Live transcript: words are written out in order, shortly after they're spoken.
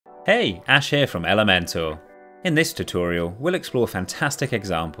Hey, Ash here from Elementor. In this tutorial, we'll explore fantastic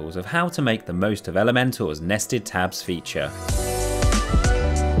examples of how to make the most of Elementor's Nested Tabs feature.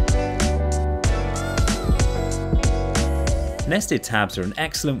 Nested tabs are an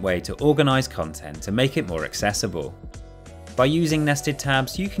excellent way to organize content and make it more accessible. By using nested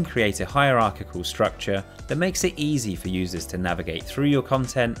tabs, you can create a hierarchical structure that makes it easy for users to navigate through your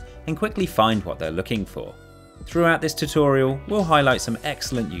content and quickly find what they're looking for. Throughout this tutorial, we'll highlight some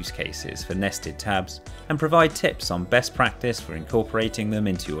excellent use cases for nested tabs and provide tips on best practice for incorporating them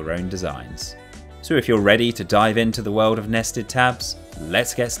into your own designs. So if you're ready to dive into the world of nested tabs,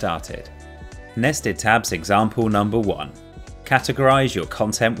 let's get started. Nested tabs example number 1. Categorize your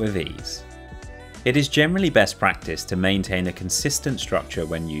content with ease. It is generally best practice to maintain a consistent structure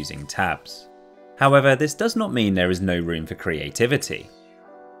when using tabs. However, this does not mean there is no room for creativity.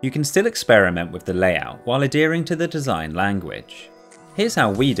 You can still experiment with the layout while adhering to the design language. Here's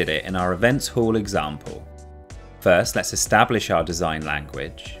how we did it in our events hall example. First, let's establish our design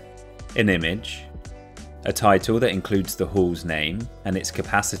language, an image, a title that includes the hall's name and its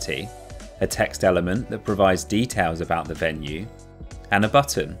capacity, a text element that provides details about the venue, and a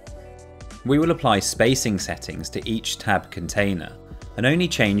button. We will apply spacing settings to each tab container and only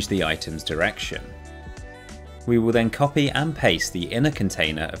change the item's direction. We will then copy and paste the inner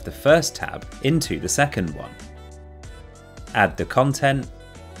container of the first tab into the second one. Add the content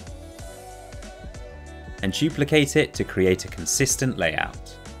and duplicate it to create a consistent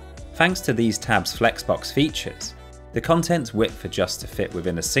layout. Thanks to these tabs' flexbox features, the content's width adjusts to fit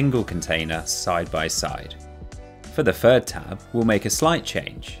within a single container side by side. For the third tab, we'll make a slight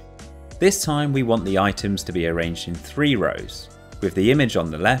change. This time we want the items to be arranged in 3 rows, with the image on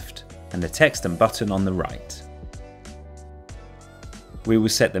the left and the text and button on the right. We will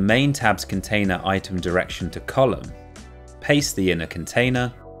set the main tab's container item direction to column, paste the inner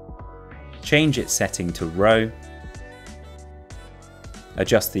container, change its setting to row,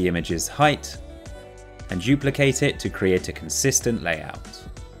 adjust the image's height, and duplicate it to create a consistent layout.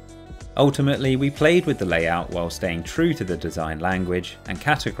 Ultimately, we played with the layout while staying true to the design language and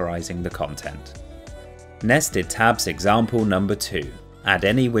categorizing the content. Nested tabs example number 2. Add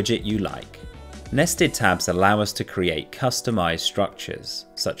any widget you like. Nested tabs allow us to create customized structures,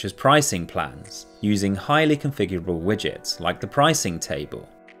 such as pricing plans, using highly configurable widgets like the pricing table.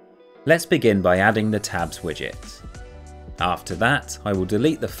 Let's begin by adding the tabs widget. After that, I will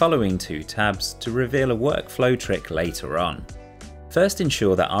delete the following 2 tabs to reveal a workflow trick later on. First,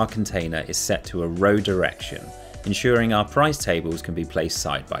 ensure that our container is set to a row direction, ensuring our price tables can be placed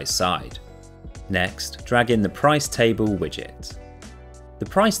side by side. Next, drag in the price table widget. The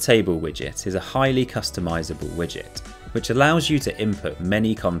price table widget is a highly customizable widget, which allows you to input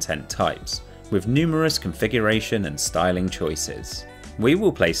many content types, with numerous configuration and styling choices. We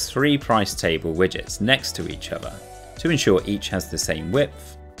will place 3 price table widgets next to each other, to ensure each has the same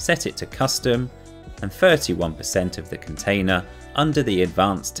width, set it to custom, and 31% of the container under the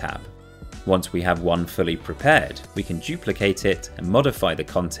Advanced tab. Once we have one fully prepared, we can duplicate it and modify the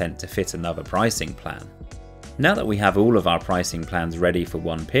content to fit another pricing plan. Now that we have all of our pricing plans ready for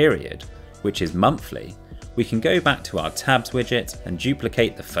one period, which is monthly, we can go back to our tabs widget and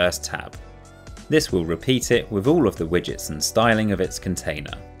duplicate the first tab. This will repeat it with all of the widgets and styling of its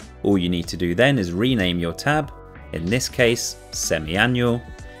container. All you need to do then is rename your tab, in this case semi-annual,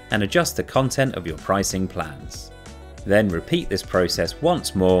 and adjust the content of your pricing plans. Then repeat this process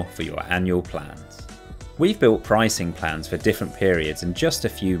once more for your annual plans. We've built pricing plans for different periods in just a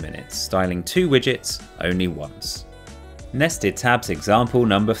few minutes, styling 2 widgets only once. Nested tabs example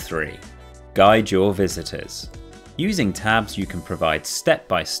number 3. Guide your visitors. Using tabs, you can provide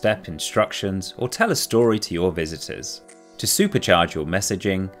step-by-step instructions or tell a story to your visitors. To supercharge your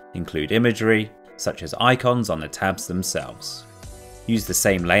messaging, include imagery, such as icons on the tabs themselves. Use the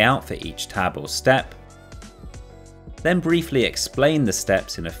same layout for each tab or step. Then briefly explain the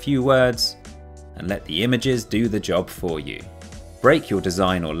steps in a few words, and let the images do the job for you. Break your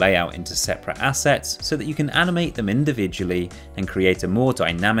design or layout into separate assets so that you can animate them individually and create a more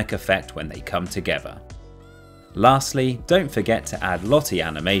dynamic effect when they come together. Lastly, don't forget to add Lottie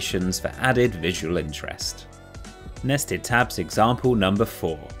animations for added visual interest. Nested tabs example number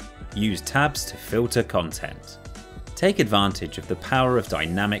 4. Use tabs to filter content. Take advantage of the power of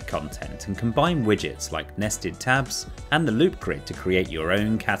dynamic content and combine widgets like nested tabs and the loop grid to create your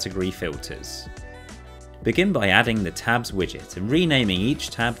own category filters. Begin by adding the tabs widget and renaming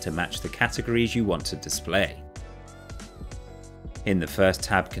each tab to match the categories you want to display. In the first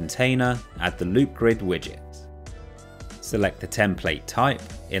tab container, add the loop grid widget. Select the template type,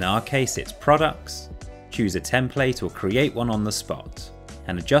 in our case it's products. Choose a template or create one on the spot.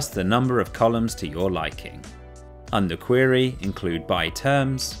 and adjust the number of columns to your liking. Under Query, include by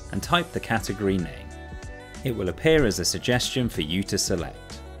terms and type the category name. It will appear as a suggestion for you to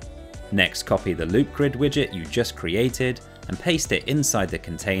select. Next, copy the loop grid widget you just created and paste it inside the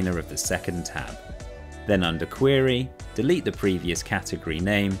container of the second tab. Then under Query, delete the previous category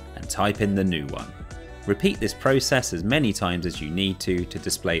name and type in the new one. Repeat this process as many times as you need to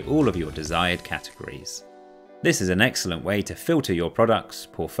display all of your desired categories. This is an excellent way to filter your products,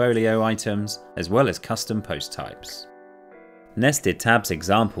 portfolio items, as well as custom post types. Nested tabs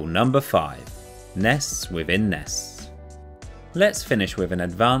example number 5. Nests within nests. Let's finish with an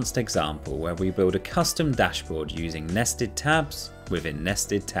advanced example where we build a custom dashboard using nested tabs within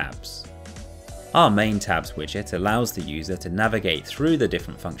nested tabs. Our main tabs widget allows the user to navigate through the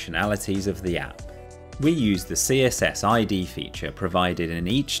different functionalities of the app. We use the CSS ID feature provided in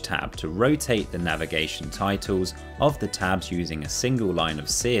each tab to rotate the navigation titles of the tabs using a single line of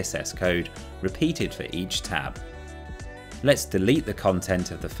CSS code repeated for each tab. Let's delete the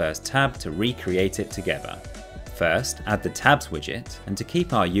content of the first tab to recreate it together. First, add the tabs widget, and to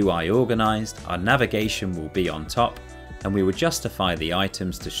keep our UI organized, our navigation will be on top, and we will justify the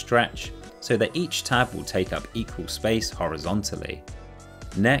items to stretch so that each tab will take up equal space horizontally.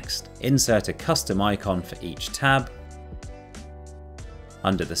 Next, insert a custom icon for each tab.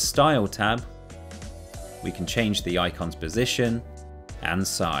 Under the Style tab, we can change the icon's position and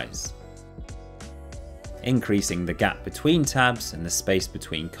size. Increasing the gap between tabs and the space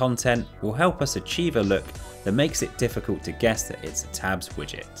between content will help us achieve a look that makes it difficult to guess that it's a tabs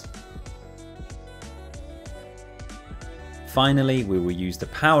widget. Finally, we will use the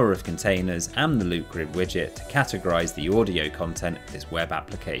power of containers and the loop grid widget to categorize the audio content of this web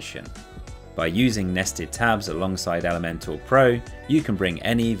application. By using nested tabs alongside Elementor Pro, you can bring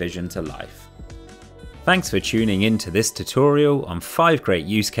any vision to life. Thanks for tuning in to this tutorial on 5 great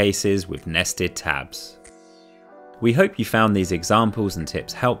use cases with nested tabs. We hope you found these examples and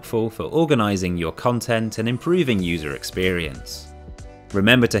tips helpful for organizing your content and improving user experience.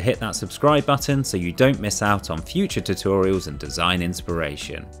 Remember to hit that subscribe button so you don't miss out on future tutorials and design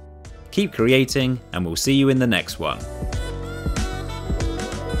inspiration. Keep creating, and we'll see you in the next one.